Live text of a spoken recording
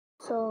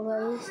So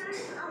guys,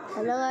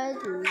 hello guys,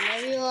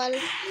 love you all.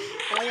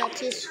 आज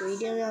अच्छी इस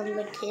वीडियो में हम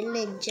लोग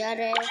खेलने जा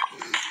रहे हैं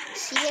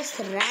CS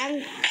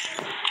रैंक।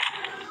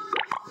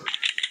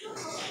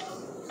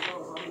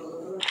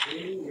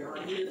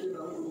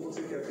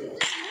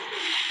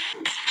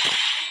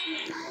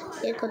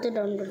 एक होते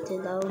डाउन करते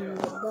डाउन।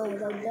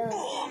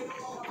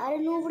 अरे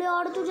नूबड़े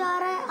और तू जा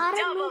रहा है।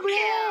 अरे नूबड़े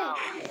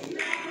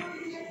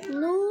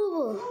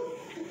नूब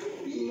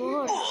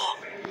मोर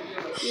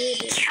ये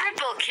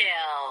Triple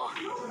kill.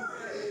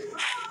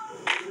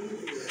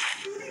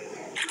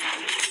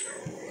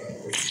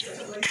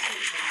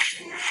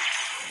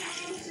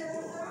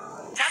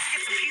 Time to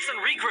get some peace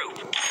and regroup.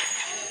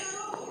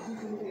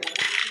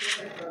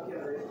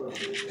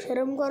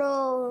 शर्म करो,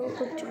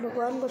 कुछ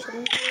भगवान को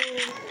शर्म करो।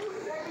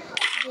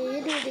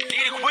 Need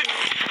equipment.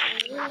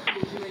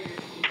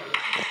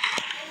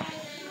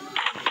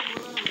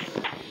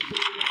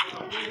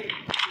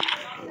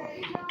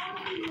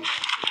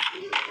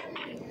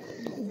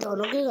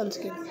 दोनों के गन्स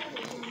के बार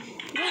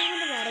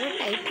बार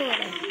टाइप हो रहा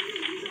है।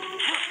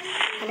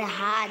 अरे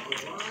हाथ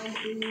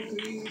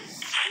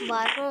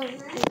बार बार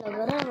लग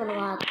रहा है मेरे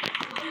हाथ।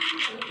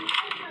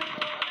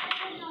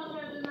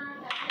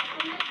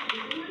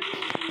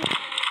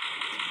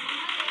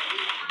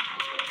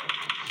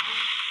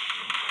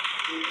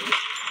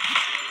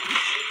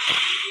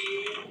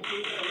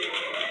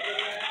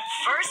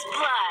 First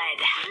blood.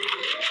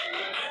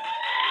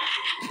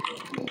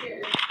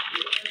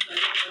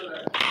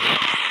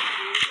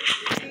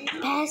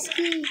 भैंस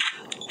की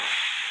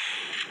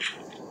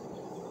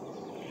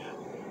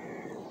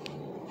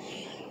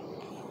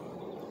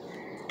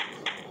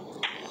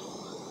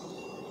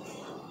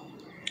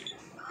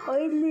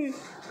Holy.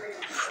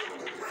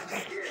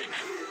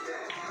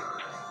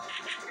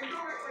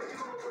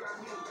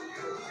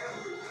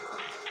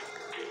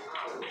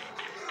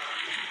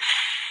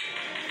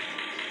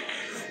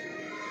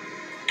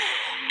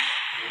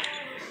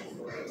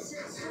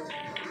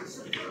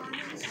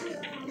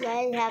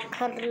 गाइस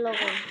हैकर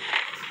लोगों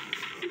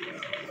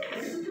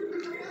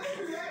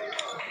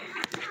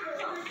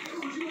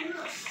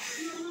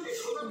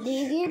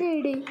डिगी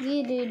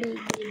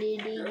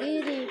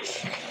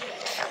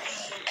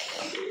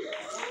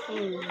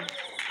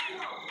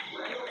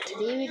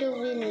 3v2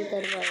 भी नहीं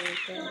कर पाए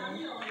क्या?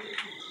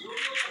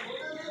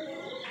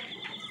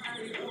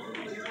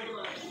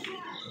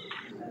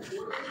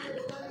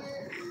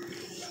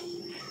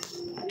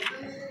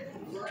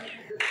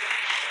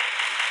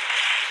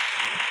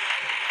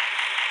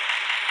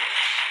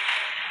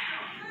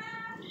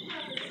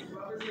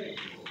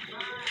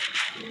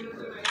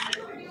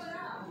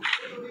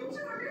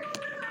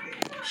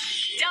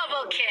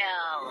 Double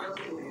kill.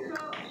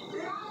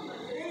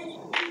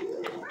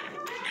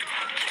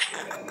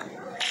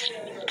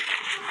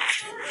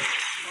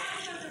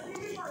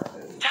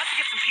 Time to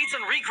get some pizza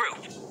and regroup.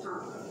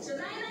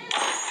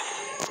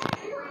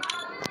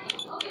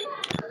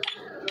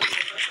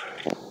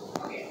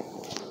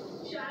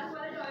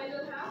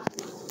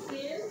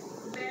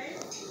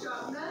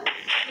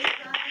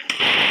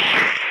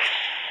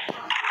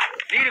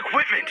 Need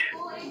equipment.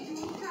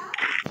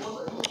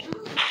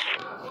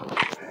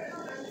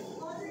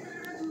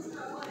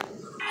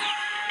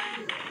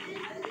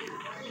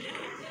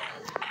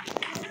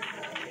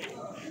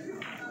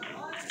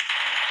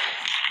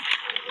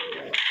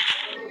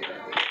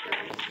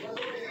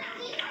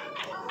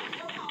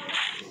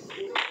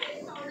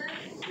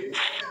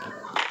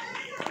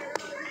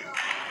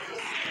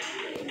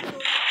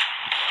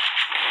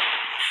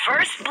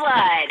 First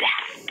blood.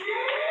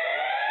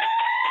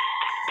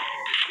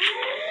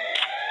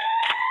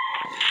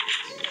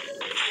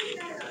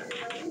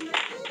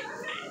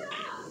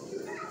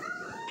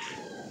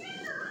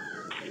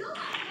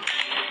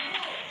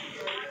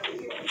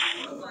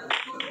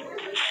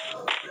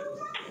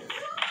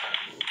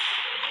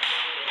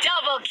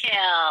 Double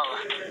kill.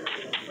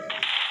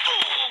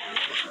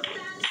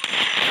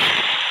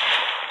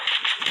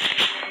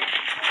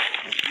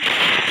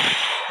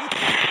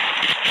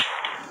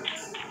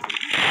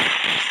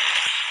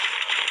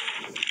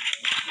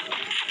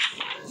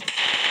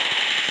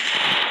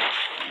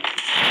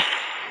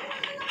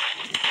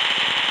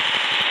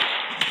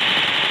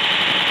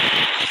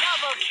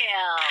 Double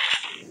kill.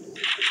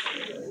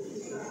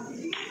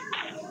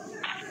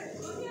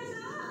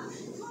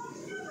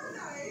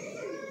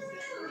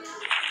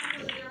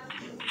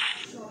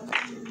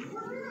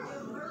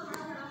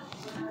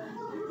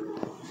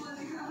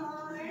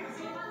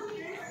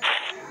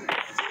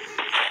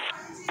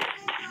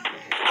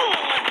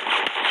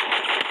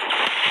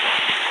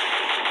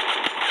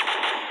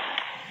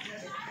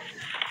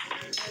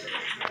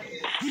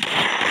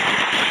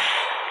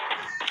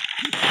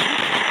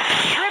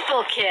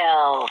 Triple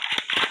kill.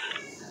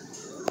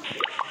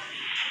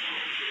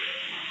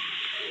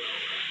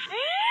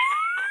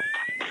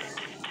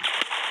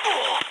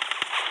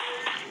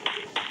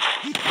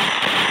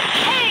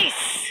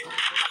 Ace.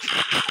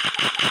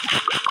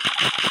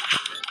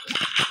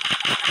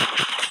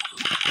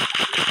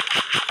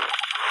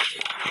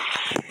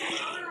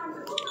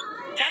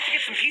 Time to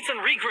get some pizza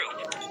and regroup.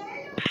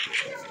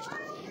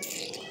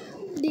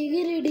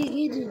 Diggity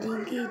diggity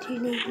diggity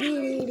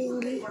diggity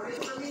diggity.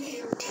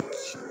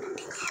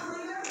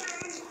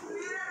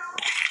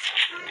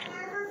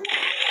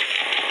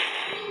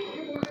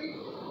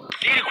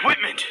 Need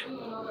equipment.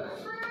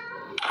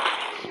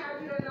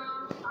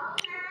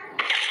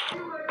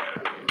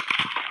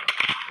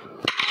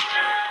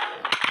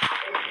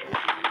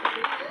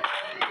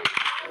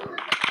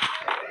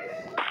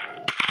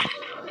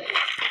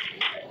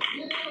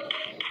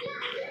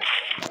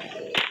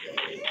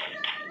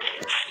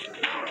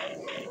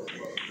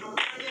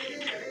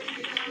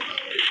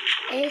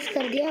 ऐस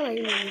कर दिया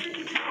भाई मैंने।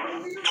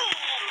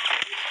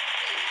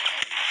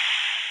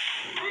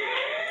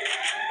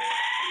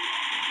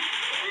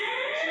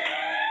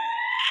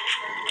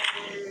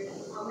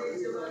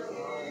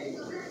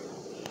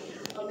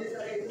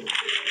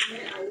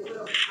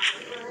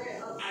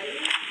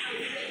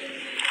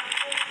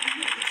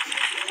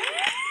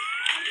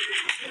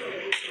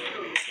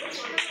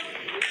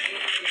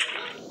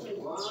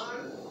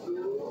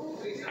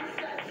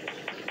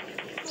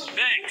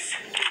 Thanks.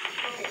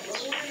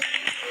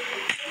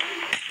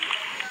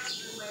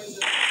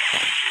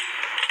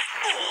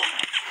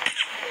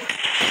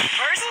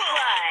 First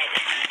blood.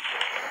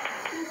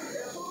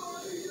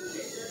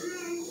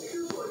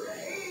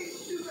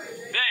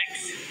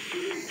 Thanks.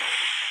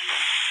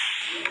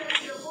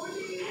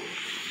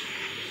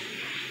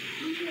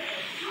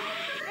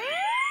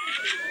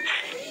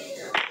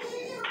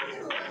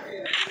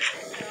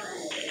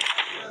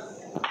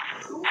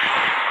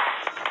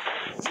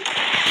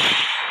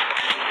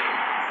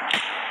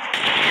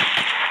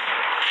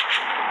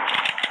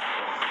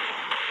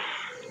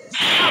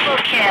 Double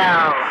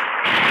kill.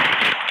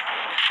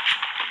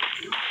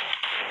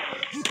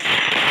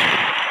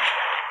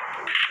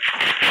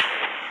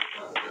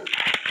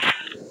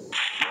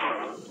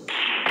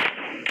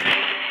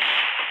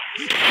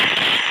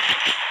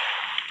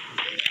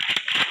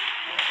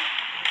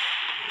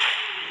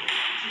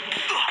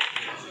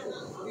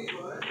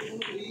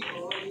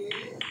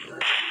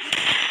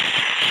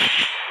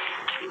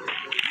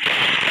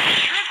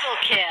 Triple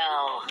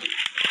kill.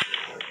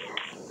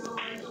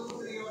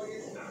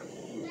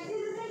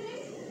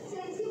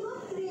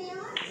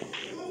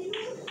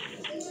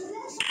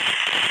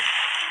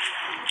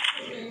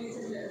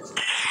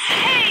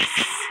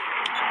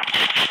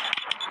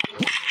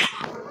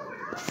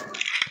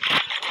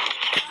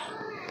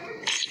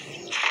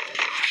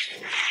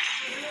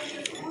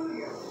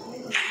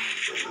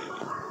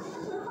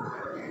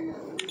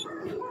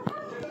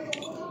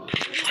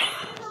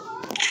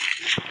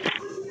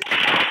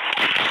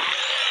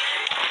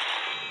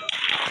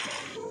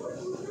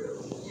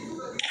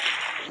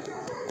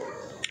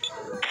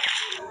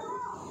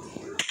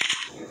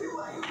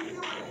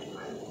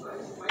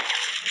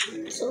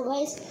 Ace. So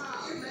guys,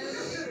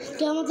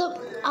 क्या मतलब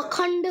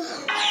अखंड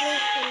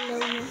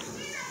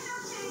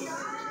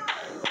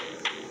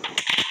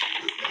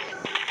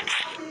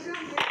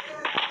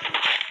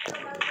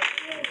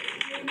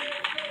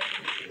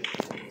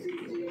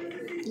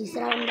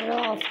तीसरा under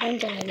offline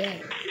चला गया।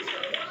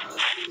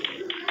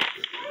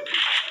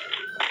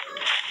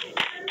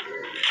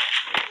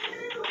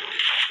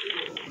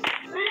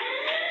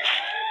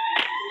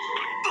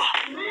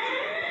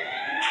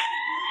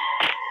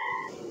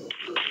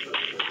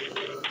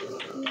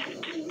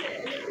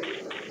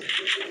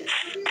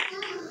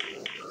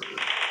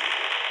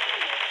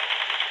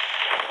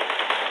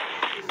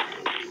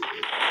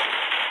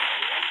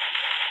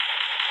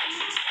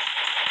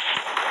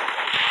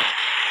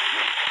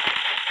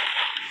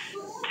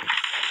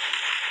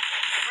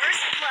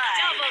 First blood.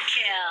 Double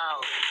kill.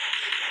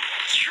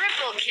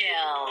 Triple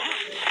kill.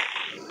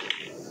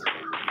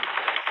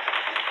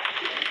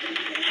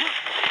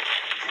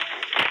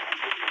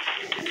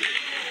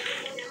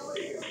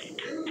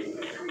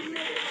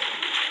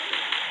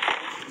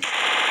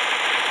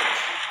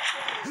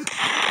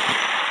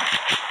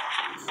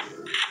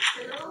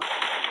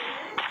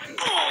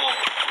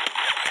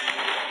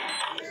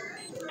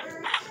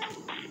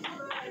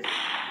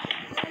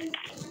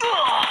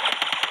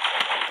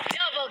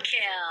 Double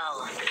kill.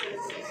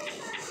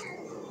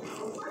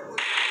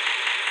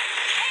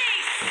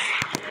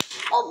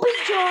 अभी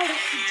झड़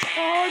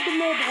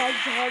में भाई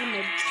झड़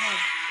में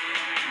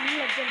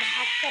लेजेंड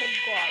हैकर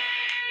गॉड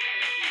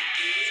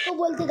इसको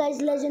बोलते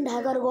guys. Legend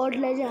hacker God,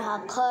 legend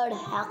hacker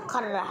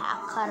hacker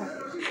hacker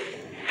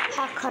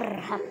hacker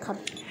hacker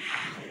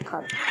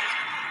hacker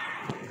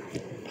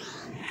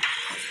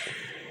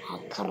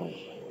hacker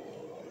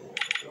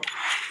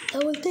क्या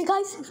बोलते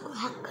गाइस इसको?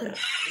 हैकर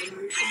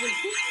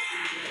बोलते।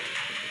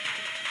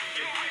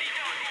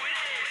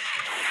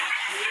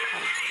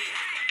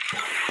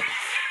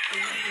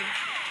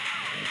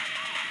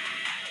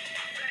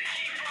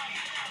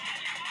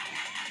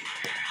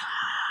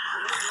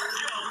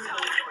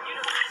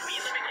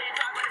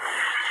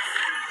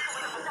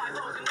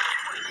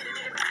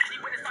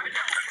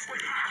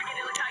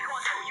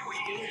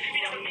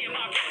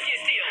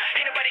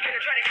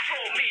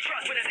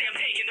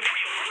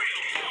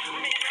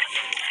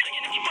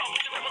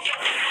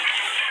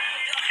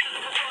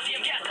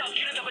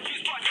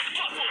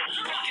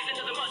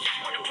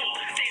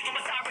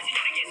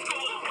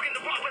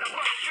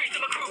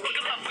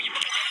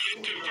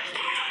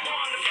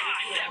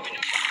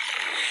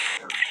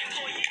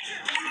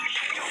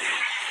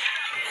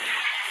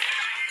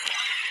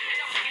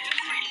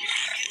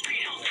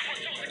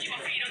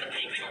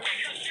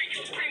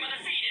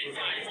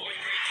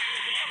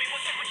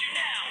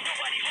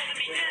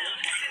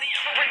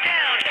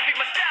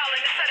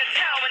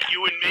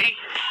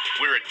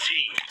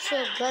 team.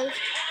 So guys,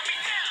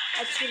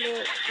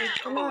 actually,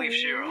 Don't believe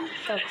Shiro.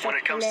 When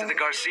it comes to the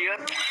Garcia,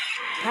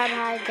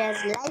 hi guys,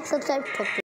 like, subscribe, talk to